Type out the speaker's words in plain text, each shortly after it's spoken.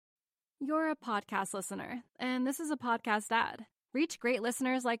You're a podcast listener, and this is a podcast ad. Reach great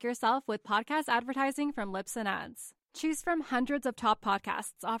listeners like yourself with podcast advertising from Libsyn Ads. Choose from hundreds of top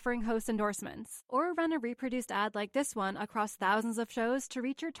podcasts offering host endorsements, or run a reproduced ad like this one across thousands of shows to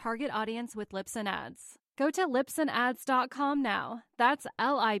reach your target audience with Libsyn Ads. Go to libsynads.com now. That's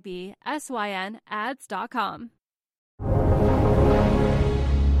LIBSYN ads.com.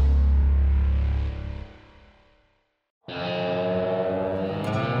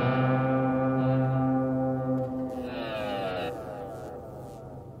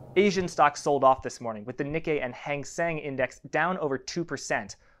 Asian stocks sold off this morning, with the Nikkei and Hang Seng index down over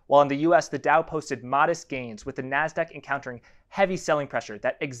 2%, while in the US, the Dow posted modest gains, with the Nasdaq encountering heavy selling pressure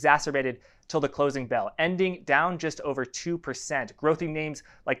that exacerbated till the closing bell, ending down just over 2%. Growthy names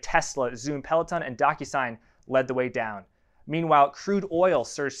like Tesla, Zoom, Peloton, and DocuSign led the way down. Meanwhile, crude oil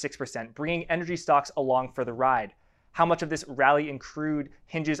surged 6%, bringing energy stocks along for the ride. How much of this rally in crude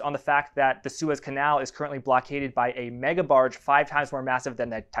hinges on the fact that the Suez Canal is currently blockaded by a mega barge 5 times more massive than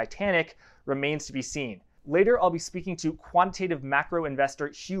the Titanic remains to be seen. Later, I'll be speaking to quantitative macro investor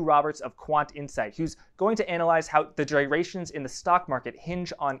Hugh Roberts of Quant Insight, who's going to analyze how the gyrations in the stock market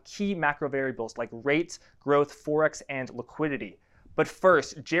hinge on key macro variables like rates, growth, forex, and liquidity. But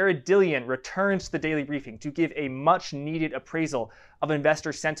first, Jared Dillian returns to the Daily Briefing to give a much-needed appraisal of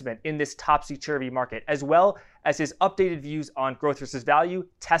investor sentiment in this topsy-turvy market, as well as his updated views on growth versus value,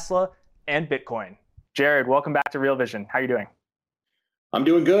 Tesla, and Bitcoin. Jared, welcome back to Real Vision. How are you doing? I'm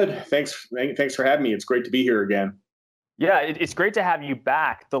doing good. Thanks for having me. It's great to be here again. Yeah, it's great to have you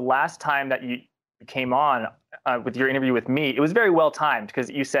back. The last time that you came on with your interview with me, it was very well timed because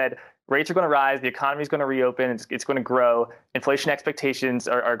you said rates are going to rise, the economy is going to reopen, it's going to grow, inflation expectations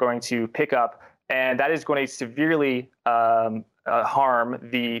are going to pick up, and that is going to severely harm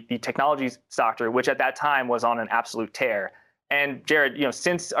the technology sector, which at that time was on an absolute tear. And Jared,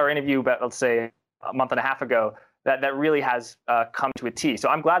 since our interview about, let's say, a month and a half ago, that really has come to a T. So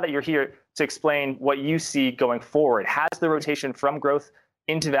I'm glad that you're here to explain what you see going forward. Has the rotation from growth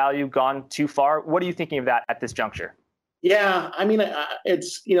into value gone too far? What are you thinking of that at this juncture? Yeah, I mean,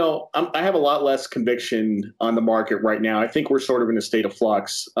 it's, I have a lot less conviction on the market right now. I think we're sort of in a state of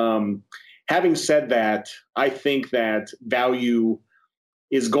flux. Having said that, I think that value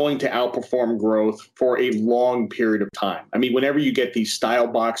is going to outperform growth for a long period of time. I mean, whenever you get these style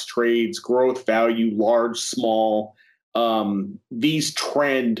box trades, growth, value, large, small, these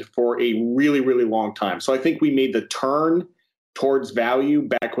trend for a really, really long time. So I think we made the turn towards value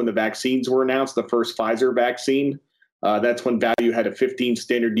back when the vaccines were announced, the first Pfizer vaccine. That's when value had a 15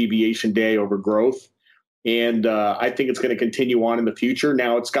 standard deviation day over growth. And I think it's going to continue on in the future.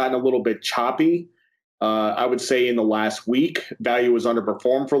 Now, it's gotten a little bit choppy. I would say in the last week, value was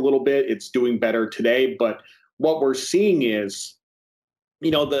underperformed for a little bit. It's doing better today. But what we're seeing is,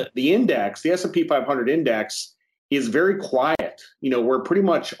 the index, the S&P 500 index is very quiet. We're pretty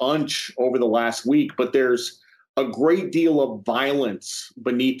much unch over the last week, but there's a great deal of violence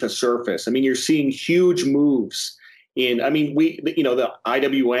beneath the surface. I mean, you're seeing huge moves. The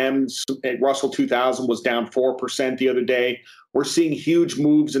IWM Russell 2000 was down 4% the other day. We're seeing huge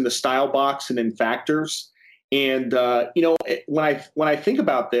moves in the style box and in factors. And when I think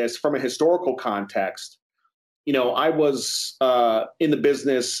about this from a historical context, I was in the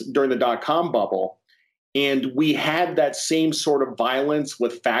business during the dot-com bubble, and we had that same sort of violence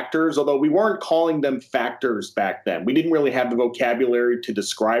with factors, although we weren't calling them factors back then. We didn't really have the vocabulary to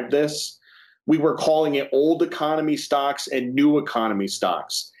describe this. We were calling it old economy stocks and new economy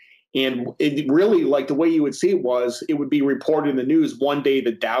stocks. And it really, like the way you would see it would be reported in the news. One day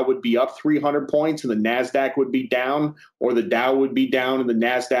the Dow would be up 300 points and the NASDAQ would be down, or the Dow would be down and the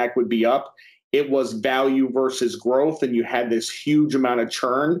NASDAQ would be up. It was value versus growth, and you had this huge amount of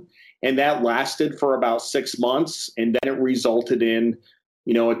churn. And that lasted for about 6 months. And then it resulted in,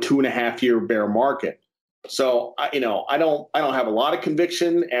 a 2.5-year bear market. So, I don't have a lot of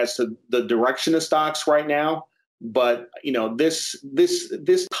conviction as to the direction of stocks right now, but this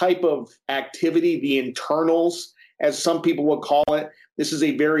type of activity, the internals, as some people will call it, this is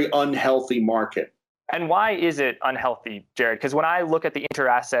a very unhealthy market. And why is it unhealthy, Jared? Because when I look at the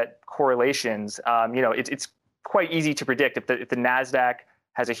inter-asset correlations, it's quite easy to predict if the Nasdaq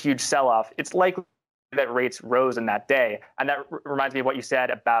has a huge sell-off, it's likely that rates rose in that day. And that reminds me of what you said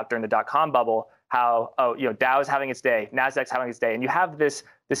about during the dot-com bubble, how Dow is having its day, Nasdaq's having its day, and you have this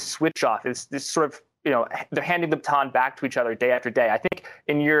switch off, this sort of they're handing the baton back to each other day after day. I think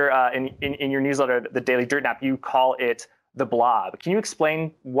in your in your newsletter, the Daily Dirt Nap, you call it the blob. Can you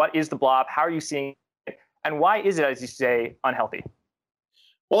explain what is the blob? How are you seeing it, and why is it, as you say, unhealthy?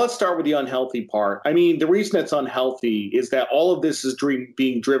 Well, let's start with the unhealthy part. I mean, the reason it's unhealthy is that all of this is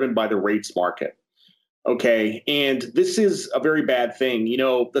being driven by the rates market. Okay. And this is a very bad thing.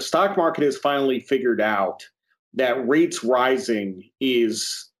 The stock market has finally figured out that rates rising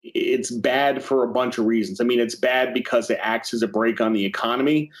it's bad for a bunch of reasons. I mean, it's bad because it acts as a brake on the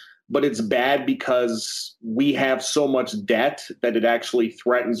economy, but it's bad because we have so much debt that it actually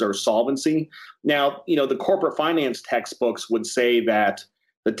threatens our solvency. Now, the corporate finance textbooks would say that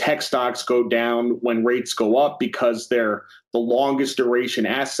the tech stocks go down when rates go up because they're the longest duration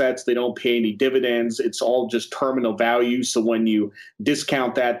assets. They don't pay any dividends. It's all just terminal value. So when you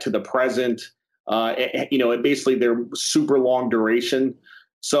discount that to the present, it basically they're super long duration.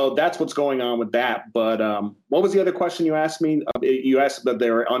 So that's what's going on with that. But what was the other question you asked me? You asked that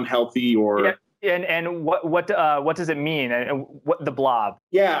they're unhealthy or. Yeah. And what does it mean? And what the blob?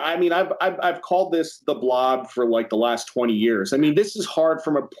 Yeah, I mean, I've called this the blob for like the last 20 years. I mean, this is hard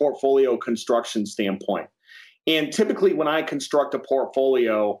from a portfolio construction standpoint. And typically, when I construct a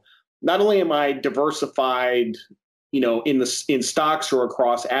portfolio, not only am I diversified, in stocks or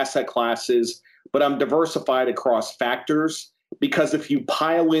across asset classes, but I'm diversified across factors. Because if you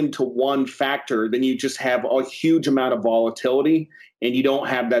pile into one factor, then you just have a huge amount of volatility and you don't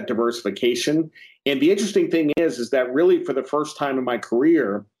have that diversification. And the interesting thing is that really for the first time in my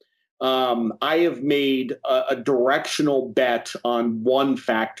career, I have made a directional bet on one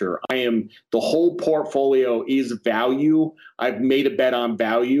factor. The whole portfolio is value. I've made a bet on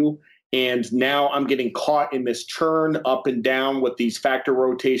value. And now I'm getting caught in this churn up and down with these factor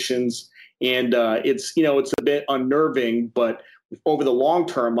rotations. And it's a bit unnerving, but over the long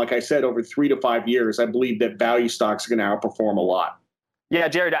term, like I said, over 3 to 5 years, I believe that value stocks are going to outperform a lot. Yeah,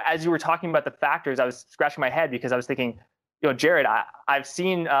 Jared, as you were talking about the factors, I was scratching my head because I was thinking, Jared, I've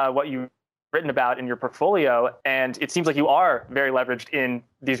seen what you've written about in your portfolio, and it seems like you are very leveraged in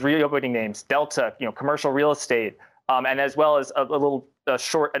these reopening names, Delta, commercial real estate, and as well as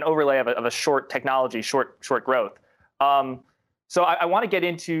an overlay of a short technology, short growth. So I want to get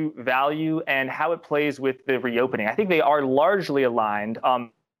into value and how it plays with the reopening. I think they are largely aligned,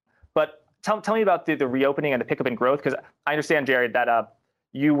 but tell me about the reopening and the pickup in growth, because I understand, Jared, that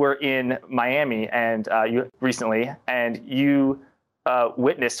you were in Miami and you recently, and you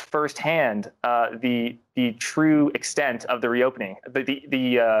witnessed firsthand the true extent of the reopening,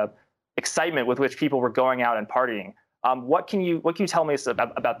 the excitement with which people were going out and partying. What can you tell me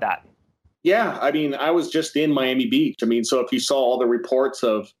about that? Yeah, I mean, I was just in Miami Beach. I mean, so if you saw all the reports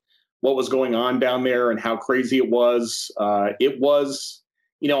of what was going on down there and how crazy it was, I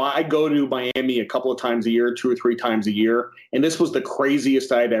go to Miami a couple of times a year, 2 or 3 times a year, and this was the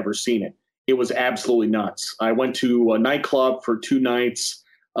craziest I'd ever seen it. It was absolutely nuts. I went to a nightclub for 2 nights.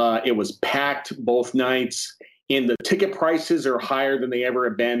 It was packed both nights, and the ticket prices are higher than they ever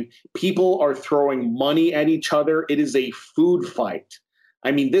have been. People are throwing money at each other. It is a food fight.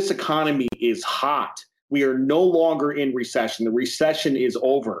 I mean, this economy is hot. We are no longer in recession. The recession is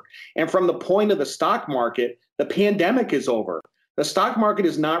over. And from the point of the stock market, the pandemic is over. The stock market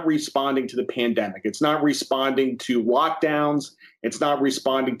is not responding to the pandemic. It's not responding to lockdowns. It's not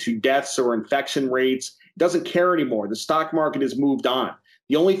responding to deaths or infection rates. It doesn't care anymore. The stock market has moved on.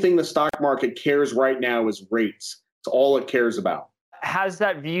 The only thing the stock market cares right now is rates. It's all it cares about. Has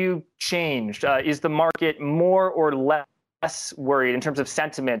that view changed? Is the market more or less worried in terms of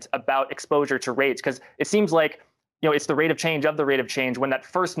sentiment about exposure to rates? Because it seems like, it's the rate of change of the rate of change. When that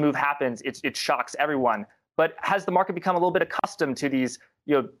first move happens, it shocks everyone. But has the market become a little bit accustomed to these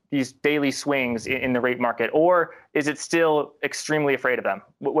daily swings in the rate market, or is it still extremely afraid of them?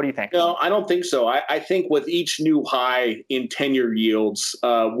 What do you think? No, I don't think so. I think with each new high in 10-year yields,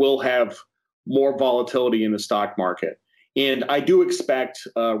 we'll have more volatility in the stock market. And I do expect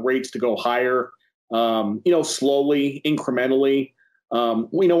rates to go higher, slowly, incrementally.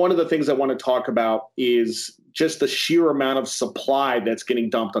 One of the things I want to talk about is just the sheer amount of supply that's getting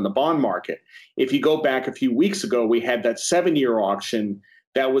dumped on the bond market. If you go back a few weeks ago, we had that 7-year auction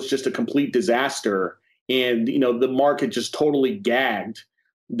that was just a complete disaster. And, the market just totally gagged.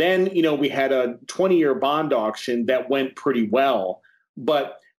 Then, we had a 20-year bond auction that went pretty well.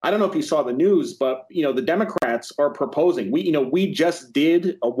 But I don't know if you saw the news, but, the Democrats are proposing. We just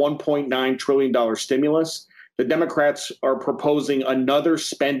did a $1.9 trillion stimulus. The Democrats are proposing another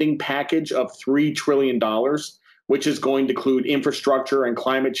spending package of $3 trillion, which is going to include infrastructure and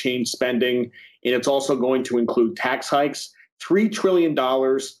climate change spending. And it's also going to include tax hikes. $3 trillion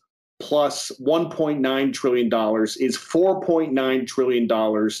plus $1.9 trillion is $4.9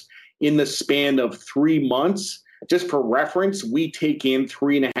 trillion in the span of 3 months. Just for reference, we take in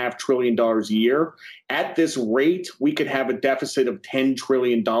 $3.5 trillion a year. At this rate, we could have a deficit of $10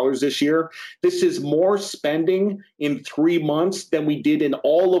 trillion this year. This is more spending in 3 months than we did in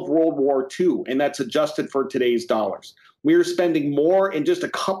all of World War II, and that's adjusted for today's dollars. We are spending more in just a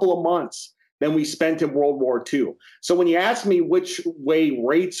couple of months than we spent in World War II. So when you ask me which way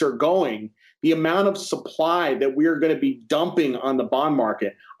rates are going, the amount of supply that we are going to be dumping on the bond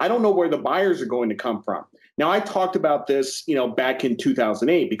market, I don't know where the buyers are going to come from. Now, I talked about this, back in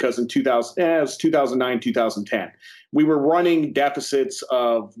 2008, because in 2009, 2010, we were running deficits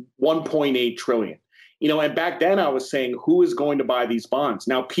of 1.8 trillion. And back then I was saying, who is going to buy these bonds?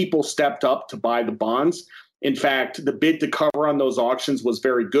 Now, people stepped up to buy the bonds. In fact, the bid to cover on those auctions was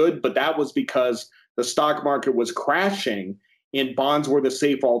very good, but that was because the stock market was crashing and bonds were the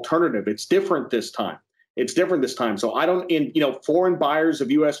safe alternative. It's different this time. So foreign buyers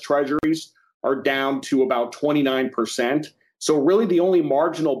of U.S. Treasuries are down to about 29%. So really the only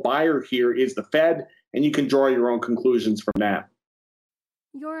marginal buyer here is the Fed, and you can draw your own conclusions from that.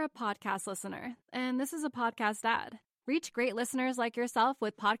 You're a podcast listener, and this is a podcast ad. Reach great listeners like yourself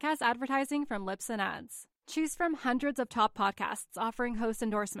with podcast advertising from Libsyn Ads. Choose from hundreds of top podcasts offering host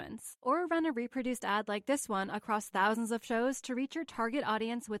endorsements, or run a reproduced ad like this one across thousands of shows to reach your target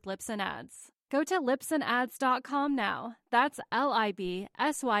audience with Libsyn Ads. Go to libsynads.com now. That's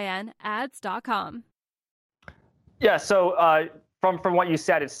LIBSYN ads.com. Yeah, so from what you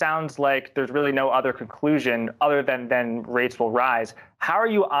said, it sounds like there's really no other conclusion other than rates will rise. How are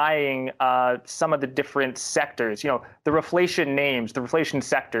you eyeing some of the different sectors? The reflation names, the reflation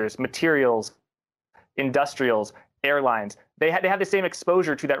sectors, materials, industrials, airlines, they have the same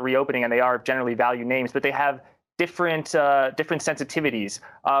exposure to that reopening, and they are generally value names, but they have different sensitivities.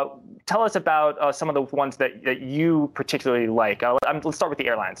 Tell us about some of the ones that you particularly like. Let's start with the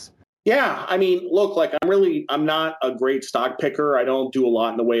airlines. Yeah, look, I'm not a great stock picker. I don't do a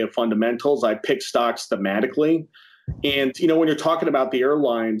lot in the way of fundamentals. I pick stocks thematically. And, when you're talking about the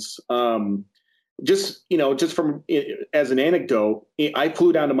airlines, just from as an anecdote, I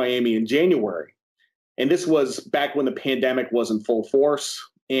flew down to Miami in January. And this was back when the pandemic was in full force.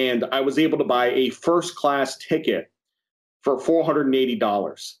 And I was able to buy a first-class ticket for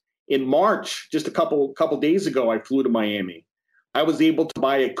 $480. In March, just a couple days ago, I flew to Miami. I was able to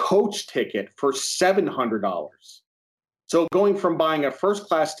buy a coach ticket for $700. So going from buying a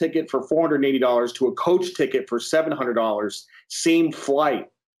first-class ticket for $480 to a coach ticket for $700, same flight.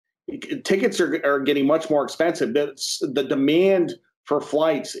 Tickets are getting much more expensive. The demand for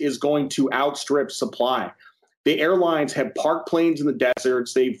flights is going to outstrip supply. The airlines have parked planes in the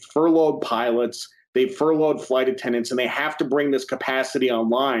deserts. They've furloughed pilots. They've furloughed flight attendants, and they have to bring this capacity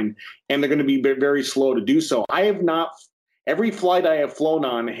online, and they're going to be very slow to do so. Every flight I have flown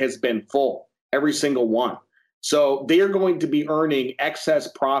on has been full, every single one. So they are going to be earning excess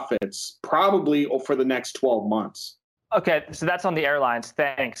profits probably for the next 12 months. Okay, so that's on the airlines.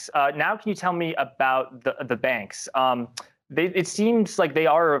 Thanks. Now can you tell me about the banks? It seems like they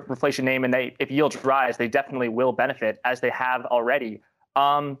are a reflation name, and if yields rise, they definitely will benefit, as they have already.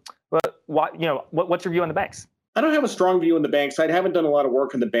 But what's your view on the banks? I don't have a strong view on the banks. I haven't done a lot of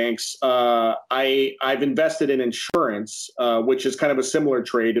work in the banks. I've invested in insurance, which is kind of a similar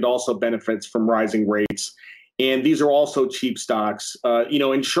trade. It also benefits from rising rates. And these are also cheap stocks.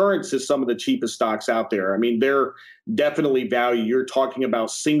 Insurance is some of the cheapest stocks out there. They're definitely value. You're talking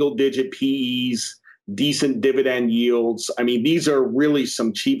about single-digit PEs, decent dividend yields. These are really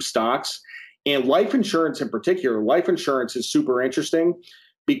some cheap stocks. And life insurance in particular, life insurance is super interesting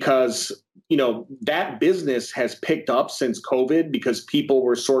because, that business has picked up since COVID because people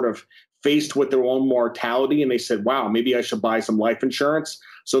were sort of faced with their own mortality and they said, wow, maybe I should buy some life insurance.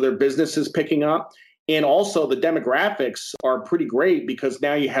 So their business is picking up. And also the demographics are pretty great because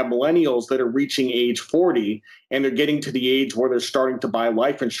now you have millennials that are reaching age 40 and they're getting to the age where they're starting to buy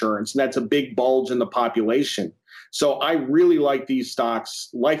life insurance. And that's a big bulge in the population. So I really like these stocks,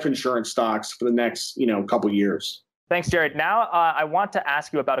 life insurance stocks, for the next, couple years. Thanks, Jared. Now, I want to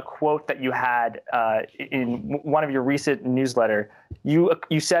ask you about a quote that you had in one of your recent newsletter.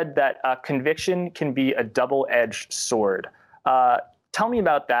 You said that conviction can be a double-edged sword. Tell me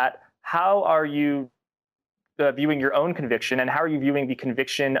about that. How are you viewing your own conviction, and how are you viewing the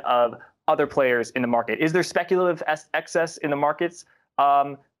conviction of other players in the market? Is there speculative excess in the markets?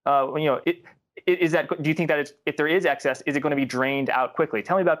 Do you think that if there is excess, is it going to be drained out quickly?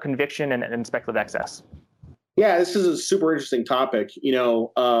 Tell me about conviction and speculative excess. Yeah, this is a super interesting topic.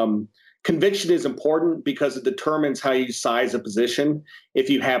 Conviction is important because it determines how you size a position. If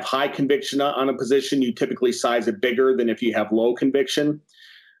you have high conviction on a position, you typically size it bigger than if you have low conviction.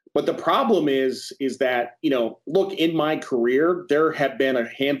 But the problem is that, look, in my career, there have been a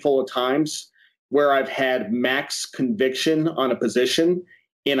handful of times where I've had max conviction on a position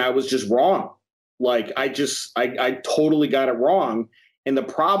and I was just wrong. Like I totally got it wrong. And the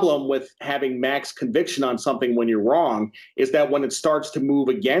problem with having max conviction on something when you're wrong is that when it starts to move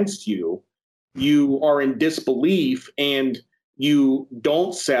against you, you are in disbelief and you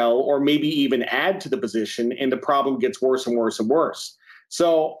don't sell or maybe even add to the position, and the problem gets worse and worse and worse.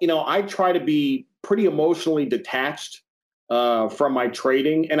 So, I try to be pretty emotionally detached from my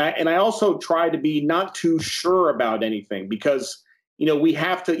trading, and I also try to be not too sure about anything because you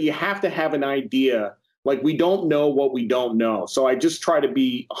have to have an idea. Like, we don't know what we don't know. So I just try to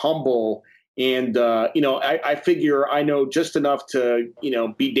be humble, and I figure I know just enough to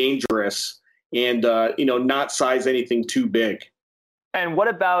be dangerous and not size anything too big. And what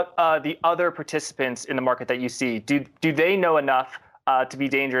about the other participants in the market that you see? Do they know enough to be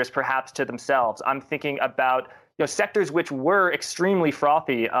dangerous, perhaps to themselves? I'm thinking about sectors which were extremely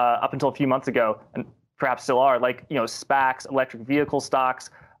frothy up until a few months ago, and perhaps still are, like SPACs, electric vehicle stocks.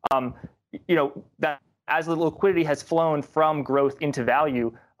 That as the liquidity has flown from growth into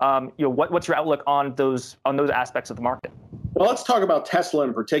value, what's your outlook on those aspects of the market? Well, let's talk about Tesla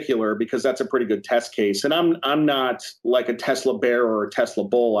in particular, because that's a pretty good test case. And I'm not like a Tesla bear or a Tesla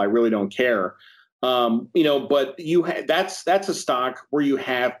bull. I really don't care. But that's a stock where you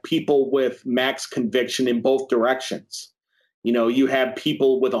have people with max conviction in both directions. You have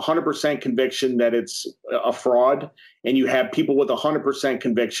people with 100% conviction that it's a fraud, and you have people with 100%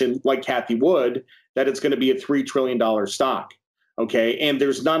 conviction, like Cathie Wood, that it's going to be a $3 trillion stock. Okay. And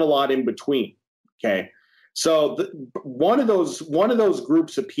there's not a lot in between. Okay. So one of those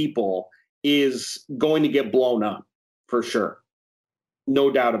groups of people is going to get blown up for sure.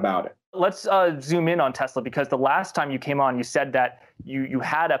 No doubt about it. Let's zoom in on Tesla, because the last time you came on, you said that you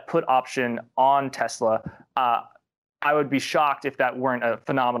had a put option on Tesla. I would be shocked if that weren't a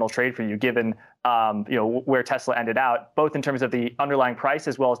phenomenal trade for you, given where Tesla ended out, both in terms of the underlying price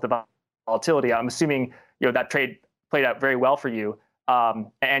as well as the volatility. I'm assuming that trade played out very well for you. But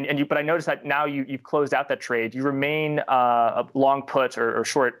I noticed that now you've closed out that trade. You remain a long put or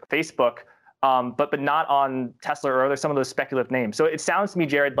short Facebook, but not on Tesla or some of those speculative names. So it sounds to me,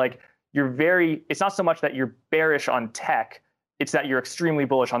 Jared, like it's not so much that you're bearish on tech, it's that you're extremely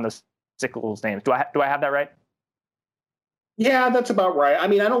bullish on those cyclicals names. Do I have that right? Yeah, that's about right. I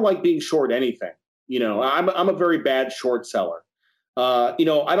mean, I don't like being short anything. I'm a very bad short seller. I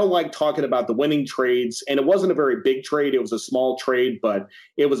don't like talking about the winning trades, and it wasn't a very big trade. It was a small trade, but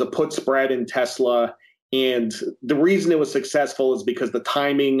it was a put spread in Tesla. And the reason it was successful is because the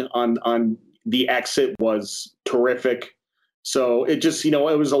timing on the exit was terrific. So it just, it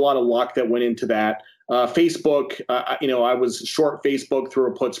was a lot of luck that went into that. Facebook, I was short Facebook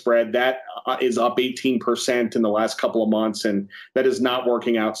through a put spread. That is up 18% in the last couple of months, and that is not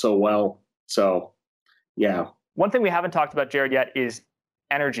working out so well. So, yeah. One thing we haven't talked about, Jared, yet is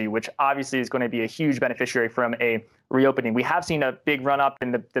energy, which obviously is going to be a huge beneficiary from a reopening. We have seen a big run up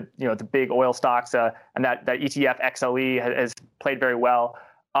in the big oil stocks, and that ETF XLE has played very well.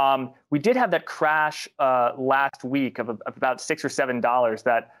 We did have that crash last week of about $6 or $7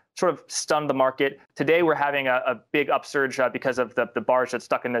 that sort of stunned the market. Today we're having a big upsurge because of the barge that's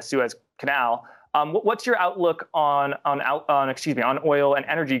stuck in the Suez Canal. What's your outlook on oil and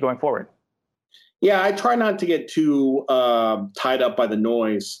energy going forward? Yeah, I try not to get too tied up by the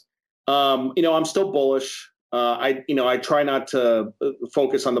noise. I'm still bullish. I try not to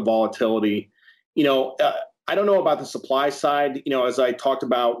focus on the volatility. I don't know about the supply side. As I talked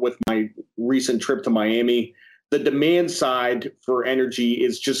about with my recent trip to Miami, the demand side for energy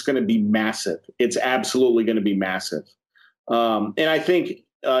is just going to be massive. It's absolutely going to be massive. And I think,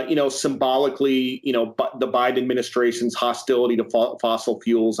 symbolically, the Biden administration's hostility to fossil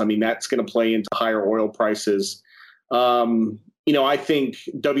fuels, I mean, that's going to play into higher oil prices. I think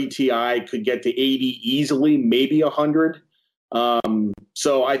WTI could get to 80 easily, maybe 100.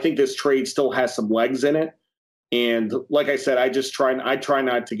 So I think this trade still has some legs in it. And like I said, I try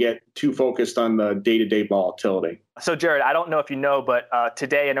not to get too focused on the day-to-day volatility. So Jared, I don't know if you know, but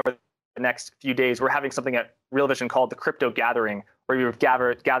today and over the next few days, we're having something at Real Vision called the Crypto Gathering, where we've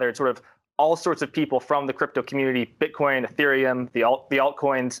gathered sort of all sorts of people from the crypto community: Bitcoin, Ethereum, the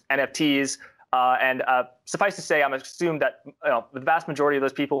altcoins, NFTs. And suffice to say, I'm assuming that the vast majority of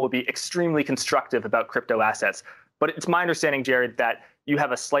those people will be extremely constructive about crypto assets. But it's my understanding, Jared, that you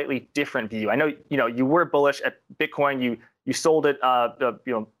have a slightly different view. I know you were bullish at Bitcoin. You sold it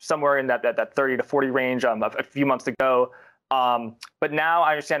somewhere in that 30 to 40 range a few months ago. But now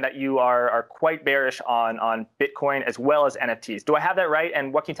I understand that you are quite bearish on Bitcoin as well as NFTs. Do I have that right?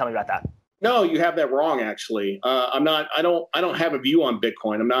 And what can you tell me about that? No, you have that wrong. Actually, I'm not. I don't have a view on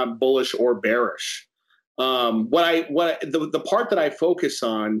Bitcoin. I'm not bullish or bearish. The part that I focus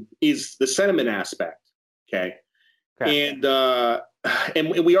on is the sentiment aspect. Okay. And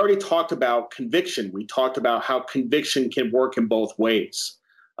we already talked about conviction. We talked about how conviction can work in both ways.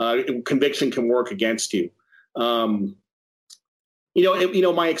 Conviction can work against you. My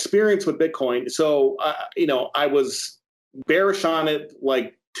experience with Bitcoin. So, I was bearish on it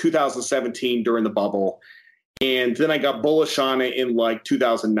like 2017 during the bubble. And then I got bullish on it in like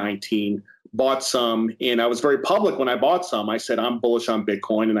 2019, bought some. And I was very public when I bought some. I said, I'm bullish on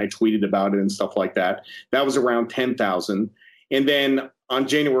Bitcoin, and I tweeted about it and stuff like that. That was around 10,000. And then on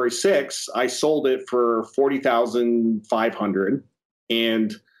January 6th, I sold it for 40,500.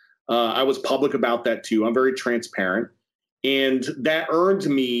 And I was public about that too. I'm very transparent. And that earned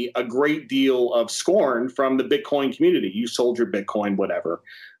me a great deal of scorn from the Bitcoin community. You sold your Bitcoin, whatever.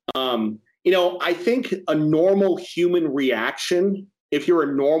 I think a normal human reaction, if you're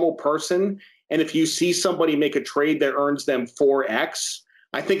a normal person, and if you see somebody make a trade that earns them 4x,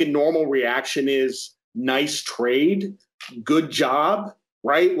 I think a normal reaction is nice trade, good job,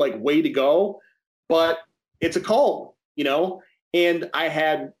 right? Like, way to go. But it's a cult, And I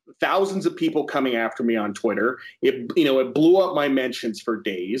had thousands of people coming after me on Twitter. It blew up my mentions for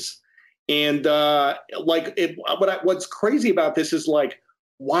days. And what's crazy about this is like,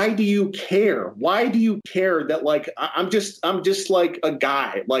 why do you care? Why do you care that like I'm just like a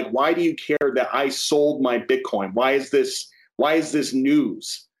guy? Like, why do you care that I sold my Bitcoin? Why is this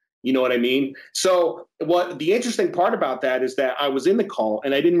news? You know what I mean? So what the interesting part about that is that I was in the call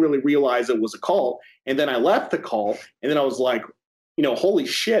and I didn't really realize it was a cult. And then I left the call and then I was like, holy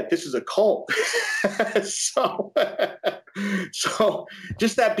shit, this is a cult. So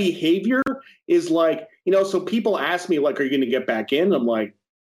just that behavior is like, so people ask me like, are you going to get back in? I'm like,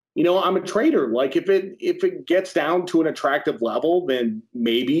 I'm a trader. Like if it gets down to an attractive level, then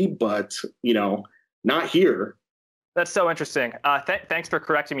maybe, but not here. That's so interesting. Thanks for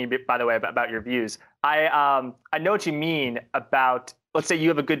correcting me, by the way, about your views. I know what you mean about, let's say you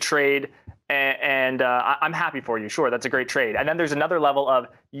have a good trade and I'm happy for you. Sure, that's a great trade. And then there's another level of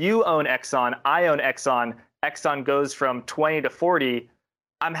you own Exxon, I own Exxon. Exxon goes from 20 to 40.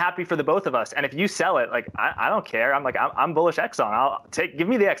 I'm happy for the both of us. And if you sell it, like I don't care. I'm like I'm bullish Exxon. Give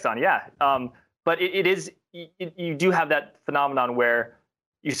me the Exxon, yeah. But it is you do have that phenomenon where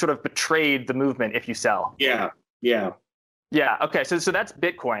you sort of betrayed the movement if you sell. Yeah. Okay. So that's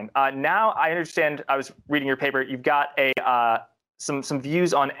Bitcoin. Now I understand. I was reading your paper. You've got some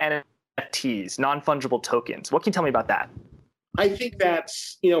views on NFTs, non-fungible tokens. What can you tell me about that? I think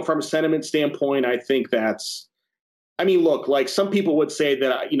that's from a sentiment standpoint. I think that's. I mean, look, like some people would say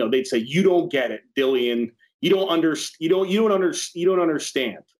that they'd say you don't get it, Dillian. You don't understand.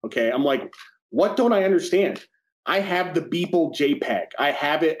 Okay, I'm like, what don't I understand? I have the Beeple JPEG. I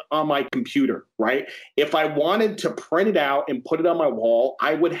have it on my computer, right? If I wanted to print it out and put it on my wall,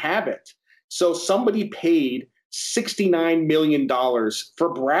 I would have it. So somebody paid $69 million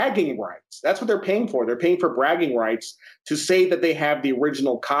for bragging rights. That's what they're paying for. They're paying for bragging rights to say that they have the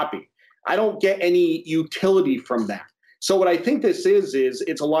original copy. I don't get any utility from that. So what I think this is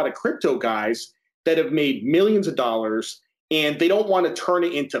it's a lot of crypto guys that have made millions of dollars and they don't want to turn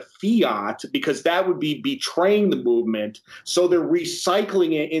it into fiat because that would be betraying the movement. So they're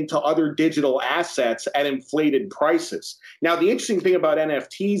recycling it into other digital assets at inflated prices. Now, the interesting thing about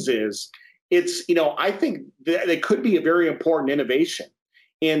NFTs is it's, I think that it could be a very important innovation.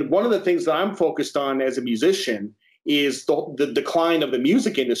 And one of the things that I'm focused on as a musician is the decline of the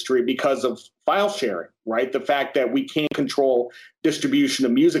music industry because of file sharing, right? The fact that we can't control distribution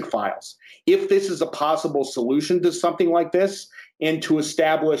of music files. If this is a possible solution to something like this and to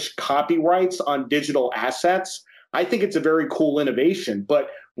establish copyrights on digital assets, I think it's a very cool innovation. But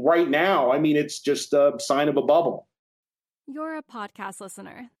right now, I mean, it's just a sign of a bubble. You're a podcast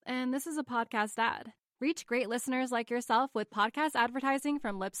listener, and this is a podcast ad. Reach great listeners like yourself with podcast advertising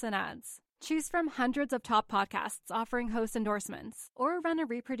from Libsyn Ads. Choose from hundreds of top podcasts offering host endorsements, or run a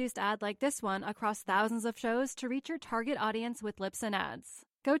reproduced ad like this one across thousands of shows to reach your target audience with Libsyn Ads.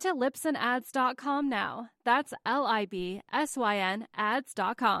 Go to libsynads.com now. That's LIBSYN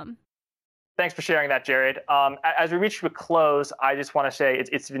ads.com. Thanks for sharing that, Jared. As we reach to a close, I just want to say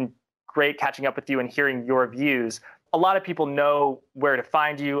it's been great catching up with you and hearing your views. A lot of people know where to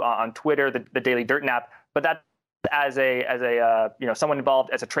find you on Twitter, the Daily Dirt Nap, but that as someone involved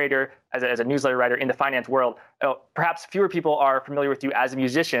as a trader, as a newsletter writer in the finance world, perhaps fewer people are familiar with you as a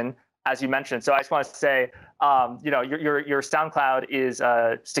musician. as you mentioned. So I just want to say, your SoundCloud is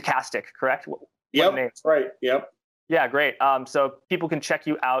Stochastic, correct? Yep, that's right. Yep. Yeah, great. So people can check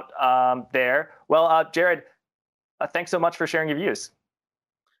you out there. Well, Jared, thanks so much for sharing your views.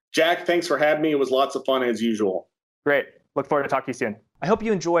 Jack, thanks for having me. It was lots of fun as usual. Great. Look forward to talking to you soon. I hope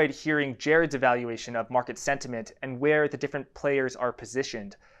you enjoyed hearing Jared's evaluation of market sentiment and where the different players are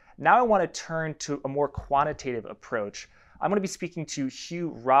positioned. Now I want to turn to a more quantitative approach. I'm going to be speaking to Hugh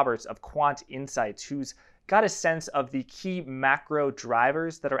Roberts of Quant Insights, who's got a sense of the key macro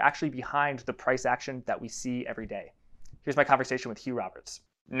drivers that are actually behind the price action that we see every day. Here's my conversation with Hugh Roberts.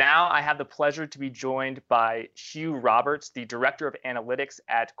 Now I have the pleasure to be joined by Hugh Roberts, the Director of Analytics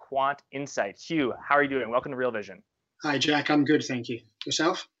at Quant Insights. Hugh, how are you doing? Welcome to Real Vision. Hi, Jack. I'm good, thank you.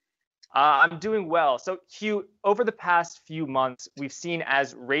 Yourself? I'm doing well. So, Hugh, over the past few months, we've seen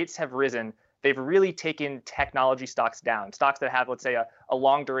as rates have risen, they've really taken technology stocks down, stocks that have, let's say, a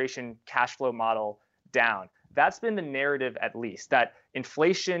long duration cash flow model down. That's been the narrative, at least, that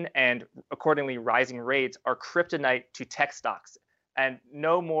inflation and accordingly rising rates are kryptonite to tech stocks. And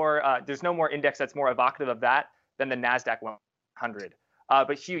there's no more index that's more evocative of that than the NASDAQ 100.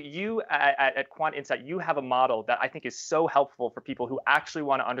 But Hugh, you at Quant Insight, you have a model that I think is so helpful for people who actually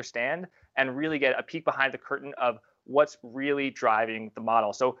want to understand and really get a peek behind the curtain of what's really driving the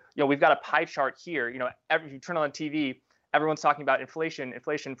model. So, we've got a pie chart here. If you turn on TV, everyone's talking about inflation.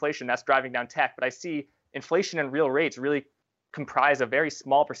 That's driving down tech. But I see inflation and real rates really comprise a very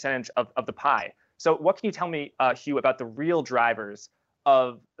small percentage of the pie. So what can you tell me, Hugh, about the real drivers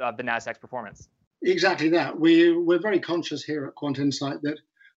of the NASDAQ's performance? Exactly that. We're very conscious here at Quant Insight that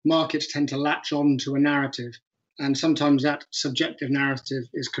markets tend to latch on to a narrative, and sometimes that subjective narrative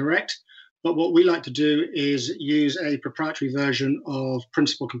is correct. But what we like to do is use a proprietary version of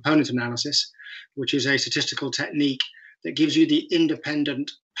principal component analysis, which is a statistical technique that gives you the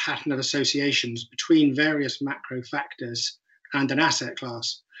independent pattern of associations between various macro factors and an asset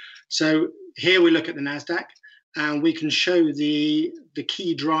class. So here we look at the NASDAQ, and we can show the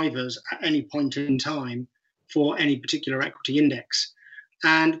key drivers at any point in time for any particular equity index.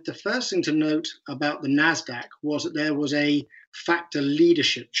 And the first thing to note about the NASDAQ was that there was a factor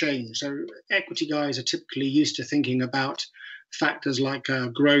leadership change. So equity guys are typically used to thinking about factors like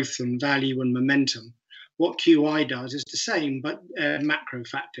growth and value and momentum. What QI does is the same, but macro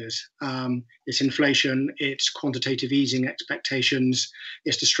factors. It's inflation, it's quantitative easing expectations,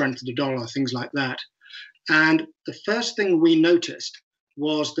 it's the strength of the dollar, things like that. And the first thing we noticed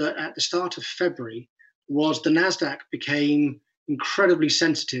was that at the start of February was the NASDAQ became incredibly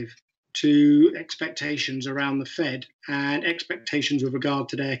sensitive to expectations around the Fed and expectations with regard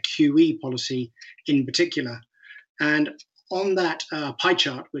to their QE policy in particular. And on that pie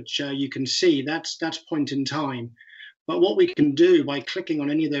chart, which you can see, that's point in time. But what we can do by clicking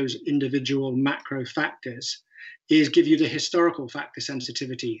on any of those individual macro factors is give you the historical factor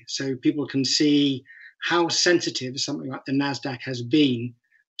sensitivity. So people can see how sensitive something like the NASDAQ has been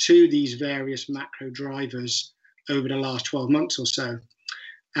to these various macro drivers over the last 12 months or so.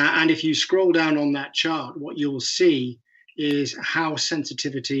 And if you scroll down on that chart, what you'll see is how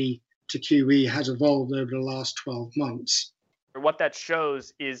sensitivity to QE has evolved over the last 12 months. What that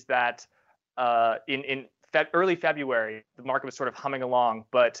shows is that in early February, the market was sort of humming along,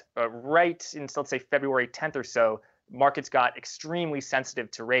 but right in, let's say, February 10th or so, markets got extremely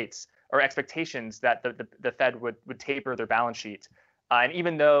sensitive to rates or expectations that the Fed would taper their balance sheet. And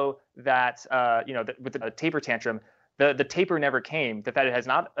even though that, with the taper tantrum, the taper never came. The Fed has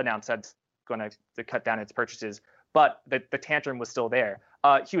not announced that it's going to cut down its purchases, but the tantrum was still there.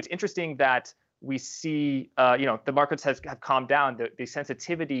 Hugh, it's interesting that we see, the markets have calmed down. The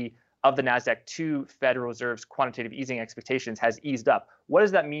sensitivity of the NASDAQ to Federal Reserve's quantitative easing expectations has eased up. What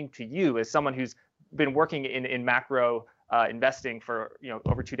does that mean to you as someone who's been working in macro investing for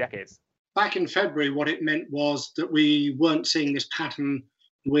over 2 decades? Back in February, what it meant was that we weren't seeing this pattern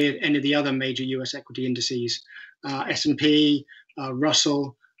with any of the other major US equity indices. S&P,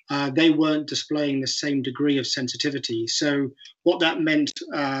 Russell, they weren't displaying the same degree of sensitivity. So what that meant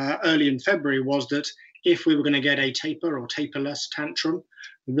early in February was that if we were going to get a taper or taperless tantrum,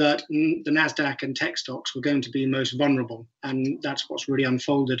 that the NASDAQ and tech stocks were going to be most vulnerable. And that's what's really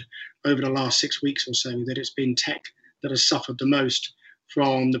unfolded over the last 6 weeks or so, that it's been tech that has suffered the most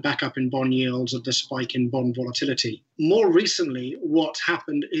from the backup in bond yields of the spike in bond volatility. More recently, what's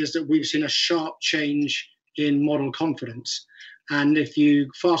happened is that we've seen a sharp change in model confidence. And if you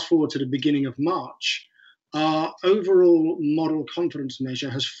fast forward to the beginning of March, our overall model confidence measure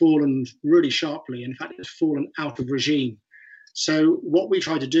has fallen really sharply. In fact, it's fallen out of regime. So what we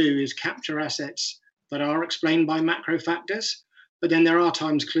try to do is capture assets that are explained by macro factors, But then there are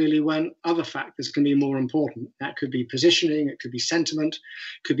times clearly when other factors can be more important. That could be positioning, it could be sentiment,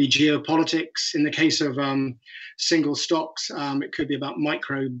 it could be geopolitics. In the case of single stocks, it could be about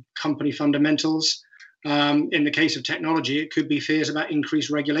micro company fundamentals. In the case of technology, it could be fears about increased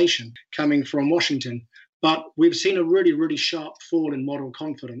regulation coming from Washington. But we've seen a really, really sharp fall in model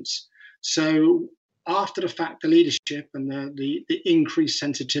confidence. So after the fact, the leadership and the increased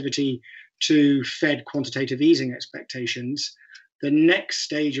sensitivity to Fed quantitative easing expectations, the next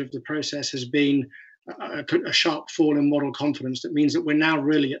stage of the process has been a sharp fall in model confidence. That means that we're now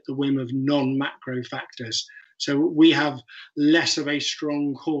really at the whim of non-macro factors. So we have less of a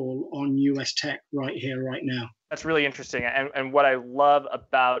strong call on US tech right here, right now. That's really interesting. And what I love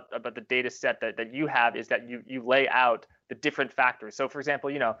about the data set that you have is that you lay out the different factors. So for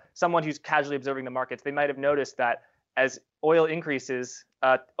example, someone who's casually observing the markets, they might have noticed that as oil increases,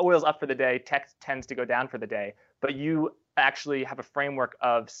 oil's up for the day, tech tends to go down for the day. But you actually have a framework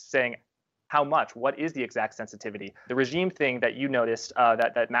of saying how much, what is the exact sensitivity? The regime thing that you noticed,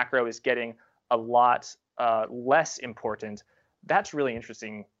 that macro is getting a lot less important, that's really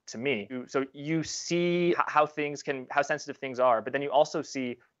interesting to me. So you see how sensitive things are, but then you also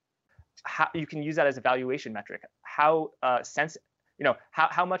see how you can use that as a valuation metric. How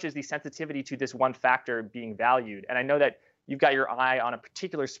much is the sensitivity to this one factor being valued? And I know that you've got your eye on a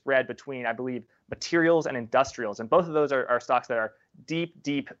particular spread between, I believe, materials and industrials. And both of those are stocks that are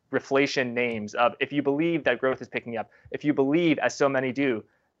deep reflation names of, if you believe that growth is picking up, if you believe, as so many do,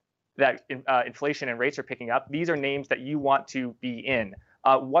 that inflation and rates are picking up, these are names that you want to be in.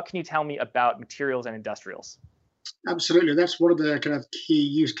 What can you tell me about materials and industrials? Absolutely. That's one of the kind of key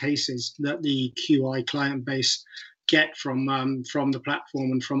use cases that the QI client base get from the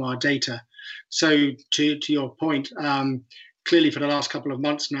platform and from our data. So to your point, clearly for the last couple of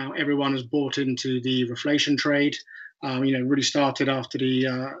months now, everyone has bought into the reflation trade. Really started after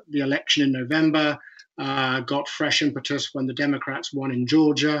the election in November, got fresh impetus when the Democrats won in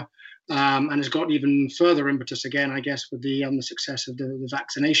Georgia, and has got even further impetus again, I guess, with the success of the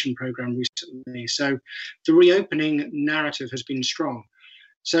vaccination program recently. So the reopening narrative has been strong.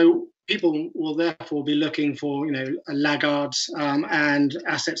 So people will therefore be looking for, laggards and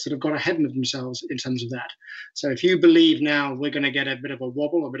assets that have got ahead of themselves in terms of that. So if you believe now we're going to get a bit of a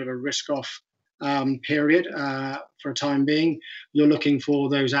wobble, a bit of a risk-off period for a time being, you're looking for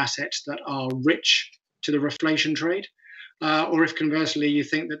those assets that are rich to the reflation trade. Or if conversely you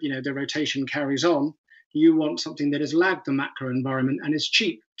think that the rotation carries on, you want something that has lagged the macro environment and is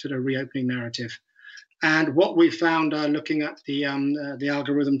cheap to the reopening narrative. And what we found looking at the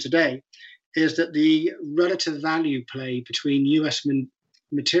algorithm today is that the relative value play between US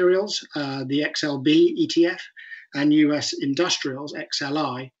materials, the XLB ETF, and US industrials,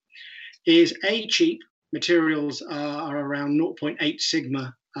 XLI, is cheap. Materials are around 0.8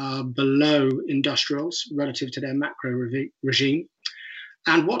 sigma below industrials relative to their macro regime.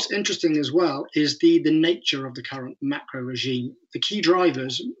 And what's interesting as well is the nature of the current macro regime. The key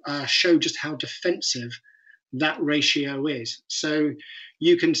drivers show just how defensive that ratio is. So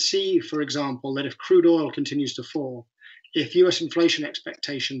you can see, for example, that if crude oil continues to fall, if US inflation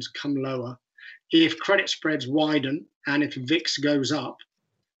expectations come lower, if credit spreads widen, and if VIX goes up,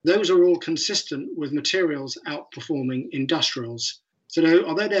 those are all consistent with materials outperforming industrials. So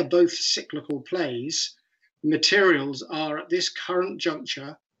although they're both cyclical plays, materials are at this current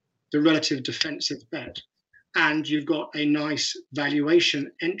juncture the relative defensive bet. And you've got a nice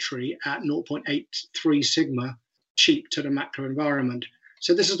valuation entry at 0.83 sigma, cheap to the macro environment.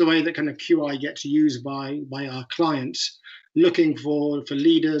 So this is the way that kind of QI gets used by our clients, looking for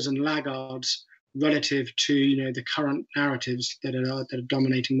leaders and laggards relative to the current narratives that are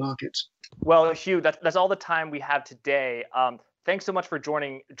dominating markets. Well, Hugh, that's all the time we have today. Thanks so much for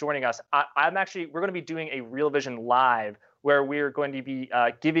joining us. We're going to be doing a Real Vision Live where we're going to be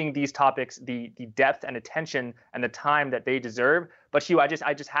giving these topics the depth and attention and the time that they deserve. But Hugh, I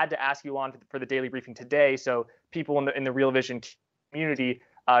just had to ask you on for the daily briefing today, so people in the Real Vision community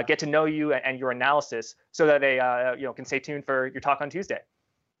get to know you and your analysis, so that they can stay tuned for your talk on Tuesday.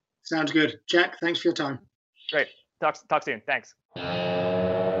 Sounds good, Jack. Thanks for your time. Great. Talk soon. Thanks.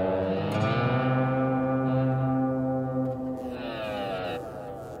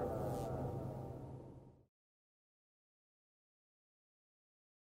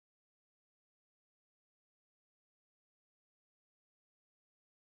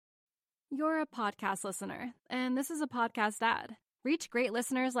 You're a podcast listener, and this is a podcast ad. Reach great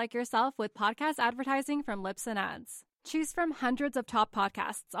listeners like yourself with podcast advertising from Libsyn Ads. Choose from hundreds of top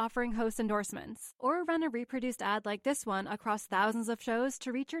podcasts offering host endorsements, or run a reproduced ad like this one across thousands of shows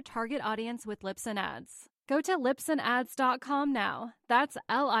to reach your target audience with Libsyn Ads. Go to lipsonads.com now. That's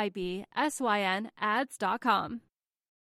LIBSYN ads.com.